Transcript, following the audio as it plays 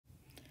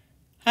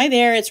Hi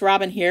there, it's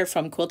Robin here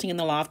from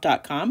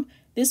quiltingintheloft.com.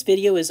 This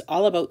video is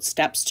all about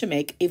steps to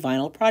make a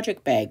vinyl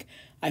project bag.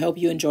 I hope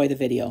you enjoy the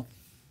video.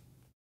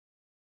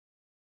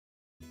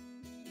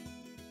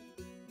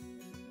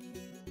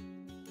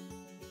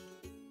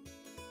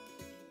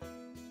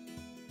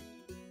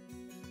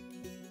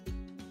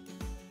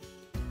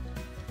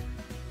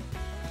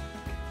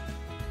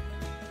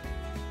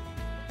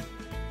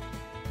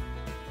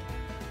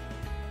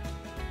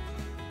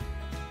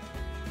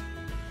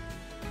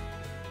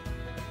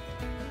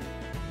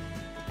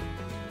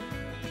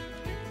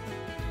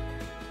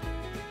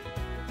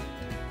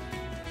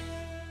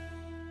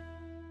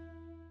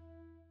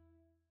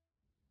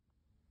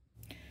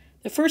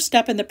 The first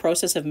step in the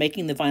process of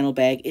making the vinyl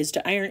bag is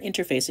to iron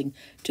interfacing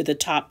to the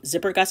top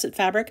zipper gusset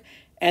fabric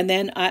and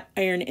then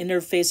iron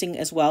interfacing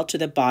as well to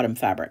the bottom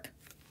fabric.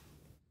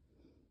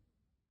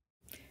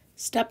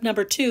 Step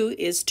number 2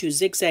 is to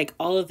zigzag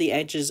all of the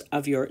edges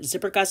of your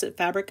zipper gusset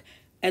fabric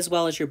as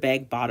well as your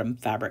bag bottom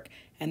fabric,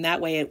 and that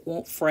way it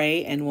won't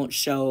fray and won't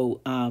show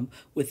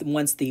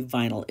once the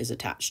vinyl is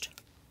attached.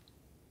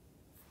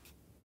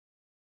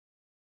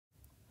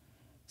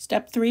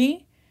 Step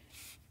 3.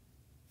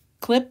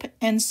 Clip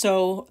and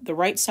sew the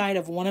right side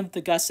of one of the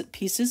gusset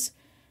pieces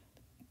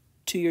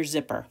to your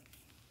zipper.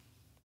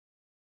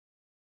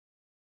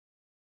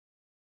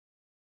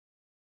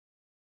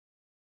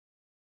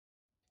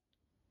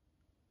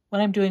 What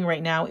I'm doing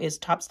right now is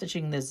top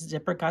stitching this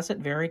zipper gusset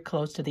very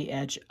close to the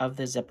edge of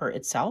the zipper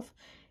itself.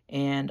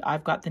 And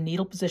I've got the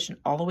needle position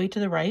all the way to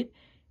the right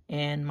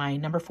and my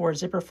number 4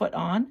 zipper foot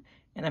on,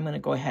 and I'm going to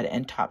go ahead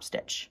and top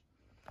stitch.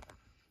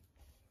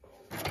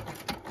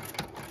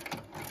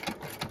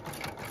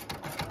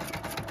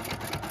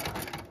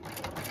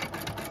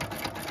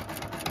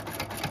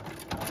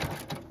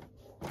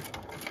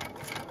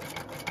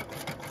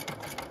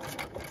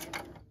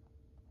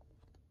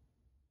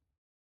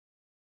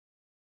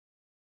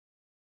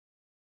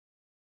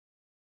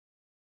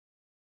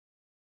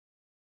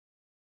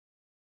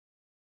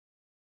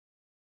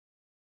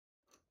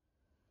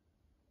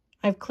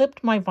 I've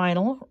clipped my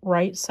vinyl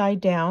right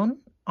side down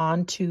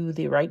onto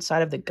the right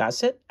side of the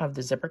gusset, of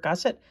the zipper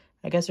gusset.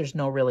 I guess there's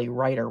no really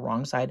right or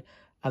wrong side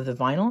of the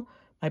vinyl.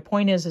 My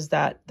point is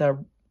that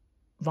the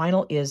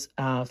vinyl is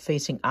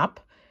facing up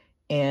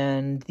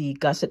and the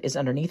gusset is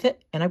underneath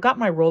it. And I've got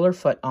my roller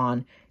foot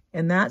on,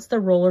 and that's the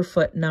roller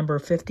foot number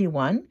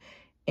 51.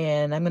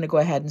 And I'm going to go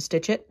ahead and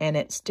stitch it, and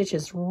it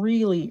stitches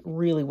really,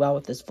 really well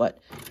with this foot.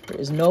 There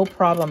is no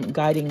problem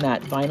guiding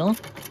that vinyl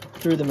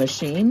through the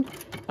machine.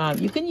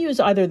 You can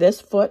use either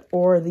this foot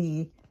or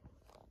the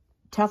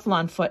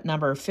Teflon foot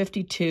number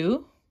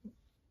 52,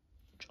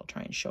 which I'll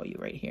try and show you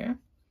right here.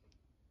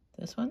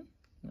 This one.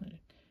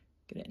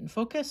 Get it in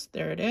focus.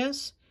 There it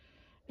is.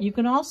 You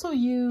can also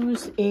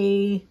use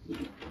a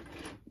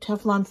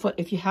Teflon foot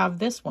if you have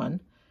this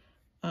one.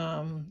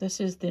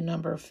 This is the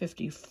number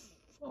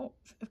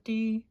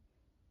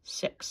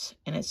 56,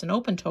 and it's an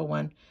open toe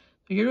one.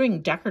 If you're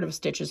doing decorative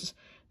stitches,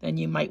 then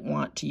you might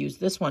want to use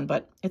this one,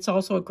 but it's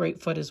also a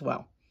great foot as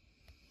well.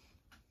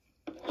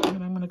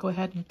 And I'm going to go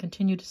ahead and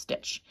continue to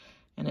stitch,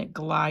 and it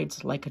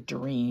glides like a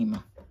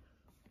dream.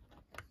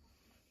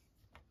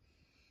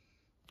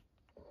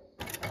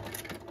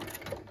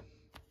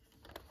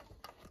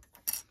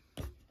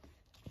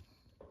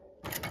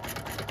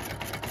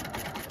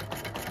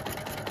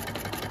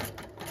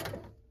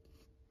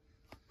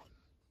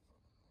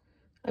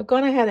 I've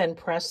gone ahead and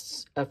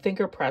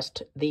finger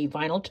pressed the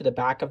vinyl to the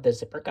back of the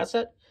zipper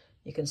gusset.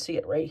 You can see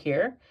it right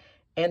here.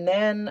 And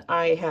then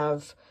I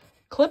have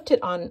clipped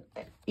it on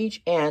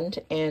each end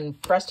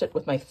and pressed it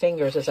with my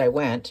fingers as I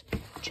went.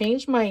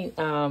 Changed my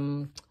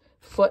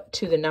foot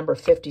to the number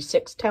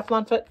 56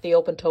 Teflon foot, the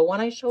open toe one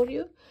I showed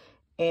you.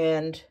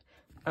 And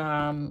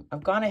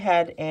I've gone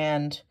ahead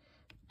and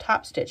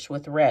top stitched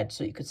with red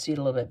so you could see it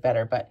a little bit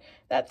better, but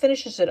that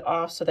finishes it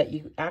off so that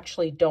you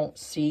actually don't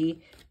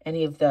see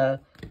any of the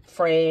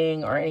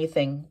fraying or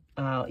anything,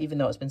 even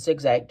though it's been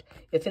zigzagged.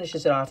 It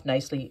finishes it off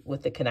nicely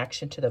with the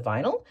connection to the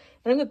vinyl.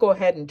 And I'm going to go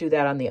ahead and do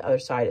that on the other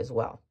side as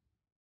well.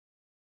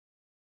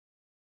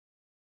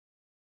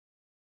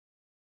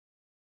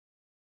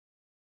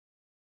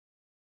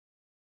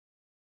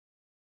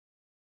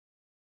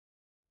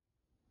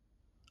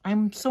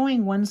 I'm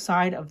sewing one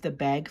side of the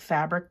bag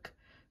fabric,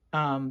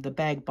 the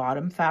bag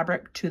bottom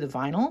fabric, to the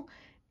vinyl,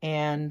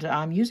 and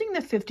I'm using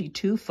the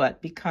 52 foot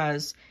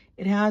because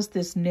it has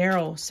this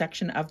narrow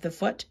section of the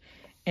foot,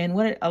 and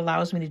what it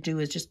allows me to do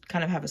is just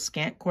kind of have a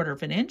scant 1/4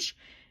 of an inch,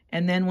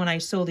 and then when I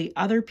sew the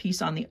other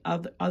piece on the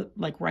other,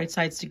 like right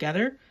sides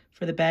together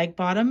for the bag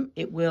bottom,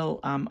 it will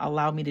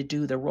allow me to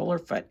do the roller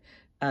foot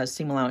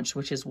seam allowance,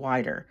 which is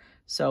wider.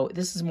 So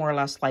this is more or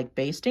less like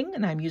basting,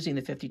 and I'm using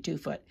the 52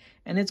 foot,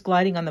 and it's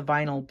gliding on the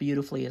vinyl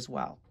beautifully as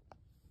well.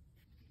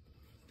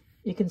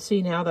 You can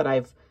see now that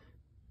I've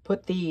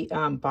put the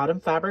bottom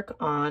fabric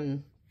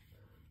on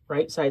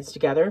right sides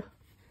together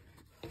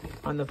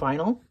on the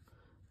vinyl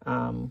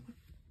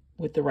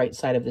with the right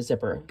side of the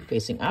zipper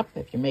facing up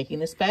if you're making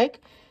this bag,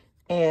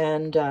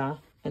 and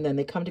then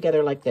they come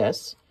together like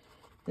this.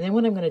 And then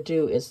what I'm going to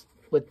do is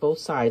with both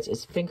sides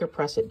is finger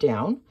press it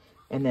down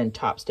and then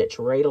top stitch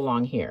right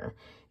along here.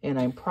 And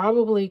I'm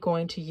probably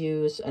going to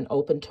use an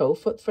open toe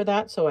foot for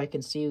that so I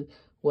can see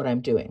what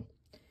I'm doing.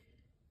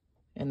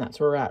 And that's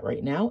where we're at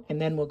right now.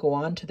 And then we'll go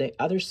on to the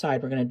other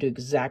side. We're going to do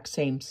exact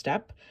same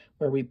step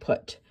where we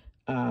put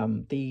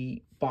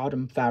the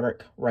bottom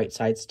fabric right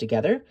sides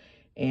together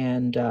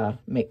and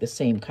make the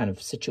same kind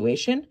of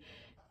situation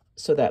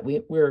so that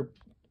we're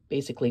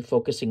basically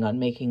focusing on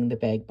making the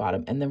bag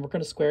bottom. And then we're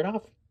going to square it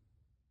off.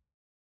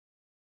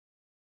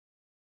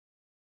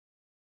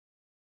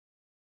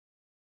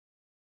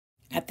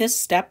 At this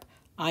step,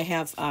 I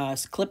have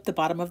clipped the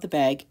bottom of the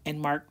bag and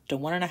marked a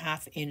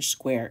 1.5 inch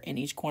square in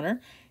each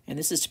corner, and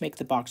this is to make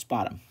the box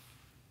bottom.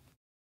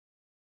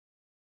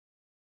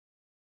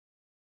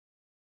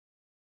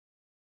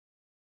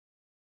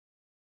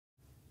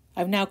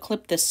 I've now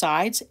clipped the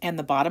sides and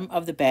the bottom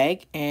of the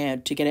bag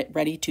and to get it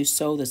ready to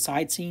sew the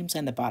side seams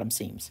and the bottom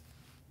seams.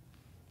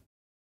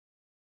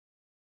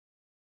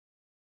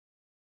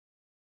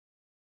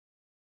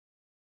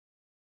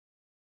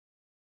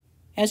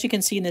 As you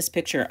can see in this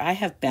picture, I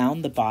have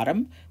bound the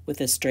bottom with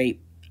a straight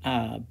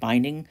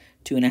binding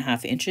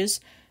 2.5 inches.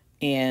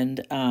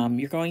 And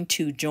you're going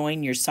to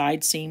join your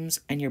side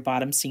seams and your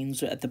bottom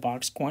seams at the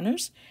box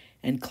corners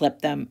and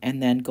clip them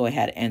and then go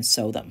ahead and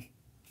sew them.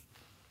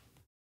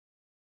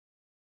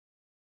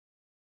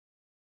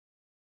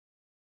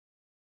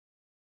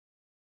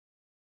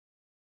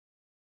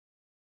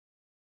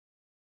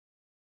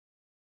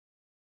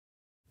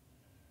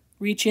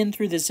 Reach in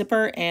through the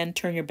zipper and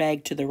turn your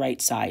bag to the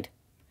right side.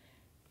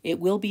 It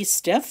will be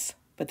stiff,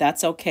 but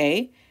that's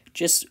okay.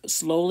 Just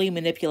slowly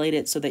manipulate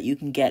it so that you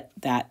can get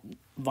that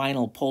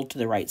vinyl pulled to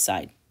the right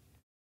side.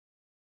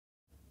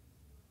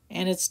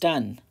 And it's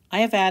done. I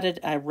have added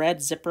a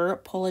red zipper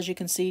pull, as you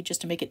can see,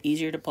 just to make it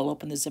easier to pull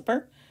open the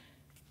zipper.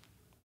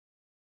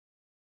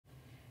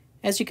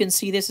 As you can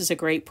see, this is a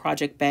great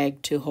project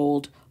bag to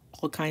hold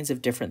all kinds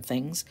of different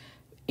things.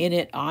 In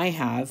it, I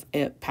have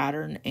a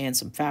pattern and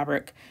some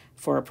fabric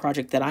for a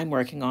project that I'm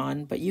working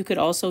on, but you could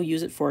also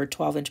use it for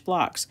 12-inch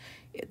blocks.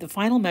 The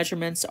final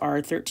measurements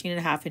are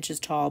 13.5 inches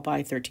tall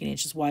by 13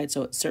 inches wide,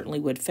 so it certainly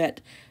would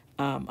fit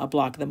a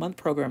block of the month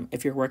program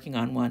if you're working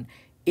on one.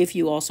 If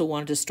you also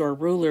wanted to store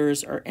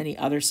rulers or any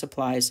other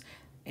supplies,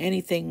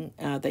 anything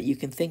that you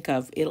can think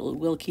of,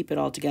 we'll keep it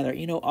all together.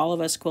 You know, all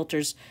of us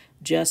quilters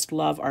just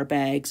love our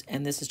bags,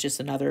 and this is just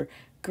another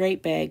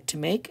great bag to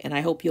make, and I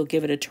hope you'll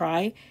give it a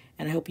try,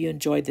 and I hope you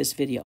enjoyed this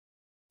video.